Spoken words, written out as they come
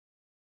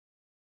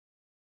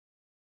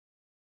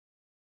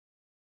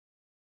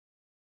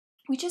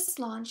We just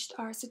launched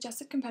our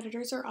Suggested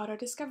Competitors or Auto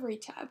Discovery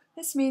tab.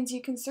 This means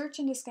you can search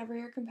and discover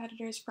your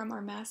competitors from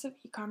our massive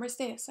e-commerce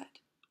dataset.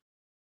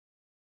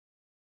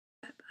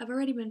 I've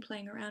already been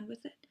playing around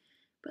with it,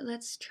 but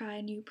let's try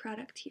a new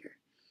product here.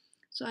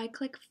 So I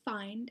click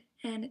Find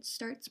and it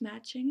starts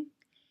matching.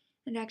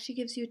 It actually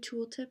gives you a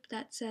tooltip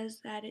that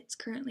says that it's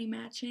currently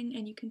matching,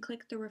 and you can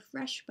click the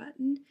refresh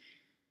button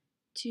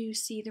to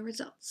see the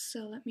results.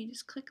 So let me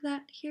just click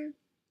that here.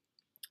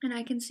 And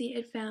I can see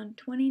it found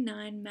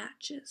 29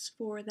 matches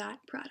for that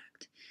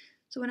product.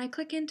 So when I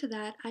click into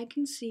that, I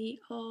can see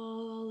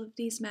all of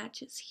these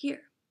matches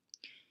here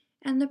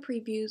and the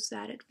previews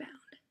that it found.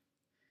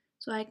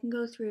 So I can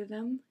go through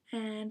them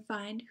and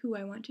find who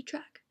I want to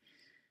track.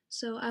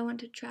 So I want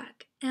to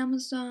track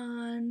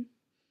Amazon,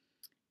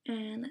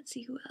 and let's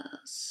see who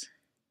else.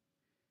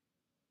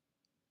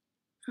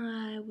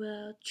 I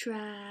will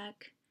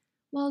track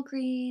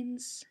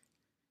Walgreens.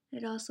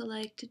 I'd also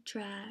like to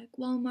track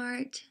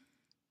Walmart.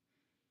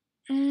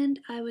 And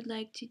I would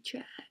like to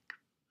track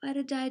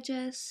Vita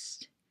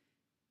Digest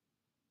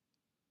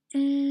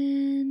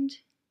and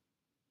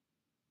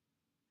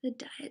the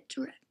Diet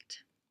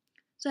Direct.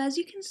 So as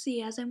you can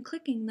see, as I'm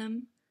clicking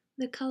them,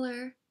 the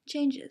color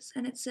changes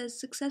and it says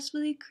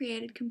successfully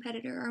created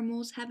competitor. Our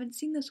moles haven't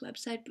seen this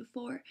website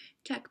before.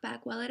 Check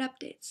back while it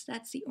updates.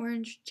 That's the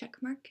orange check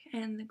mark,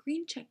 and the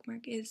green check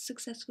mark is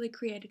successfully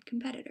created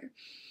competitor.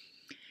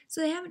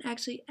 So they haven't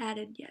actually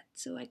added yet.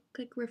 So I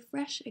click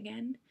refresh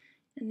again,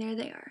 and there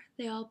they are.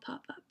 They all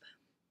pop up.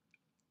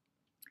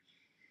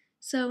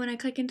 So when I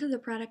click into the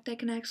product, I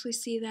can actually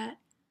see that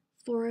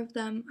 4 of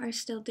them are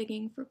still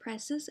digging for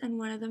prices and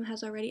 1 of them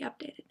has already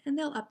updated, and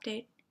they'll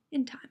update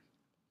in time.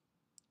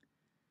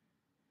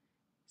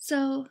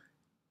 So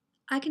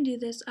I can do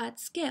this at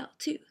scale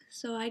too.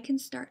 So I can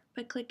start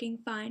by clicking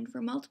Find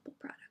for multiple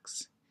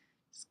products.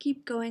 Just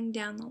keep going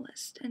down the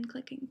list and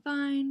clicking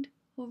Find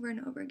over and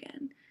over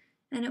again,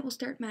 and it will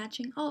start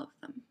matching all of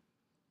them.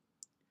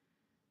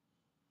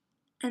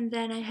 And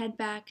then I head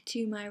back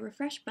to my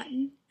refresh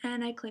button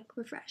and I click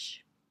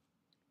refresh.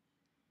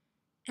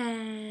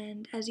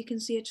 And as you can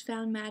see, it's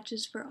found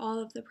matches for all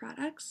of the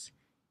products,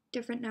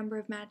 different number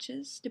of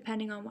matches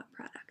depending on what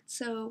product.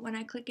 So when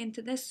I click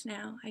into this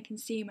now, I can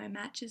see my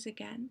matches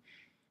again,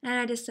 and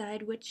I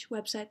decide which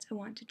websites I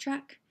want to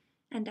track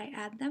and I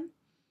add them.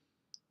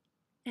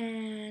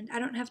 And I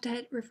don't have to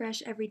hit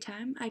refresh every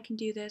time. I can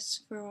do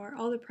this for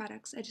all the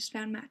products I just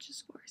found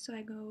matches for. So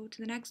I go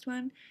to the next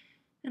one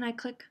and I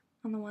click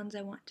on the ones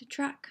I want to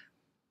track.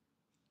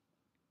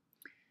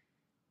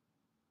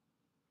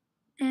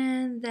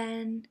 And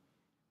then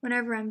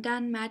whenever I'm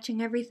done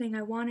matching everything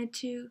I wanted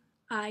to,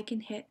 I can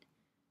hit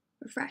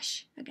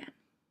refresh again.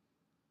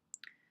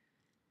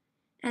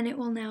 And it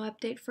will now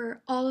update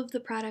for all of the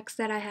products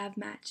that I have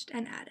matched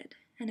and added.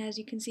 And as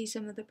you can see,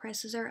 some of the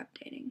prices are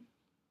updating.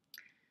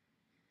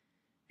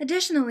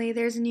 Additionally,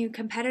 there's a new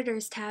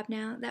competitors tab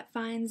now that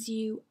finds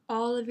you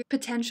all of your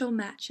potential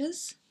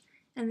matches,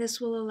 and this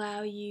will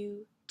allow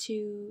you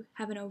to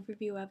have an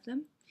overview of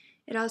them.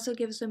 It also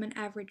gives them an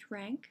average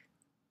rank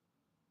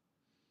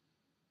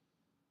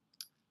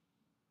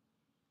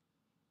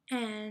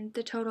and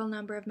the total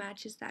number of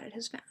matches that it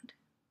has found.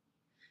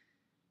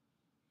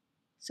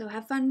 So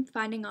have fun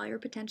finding all your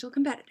potential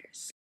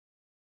competitors.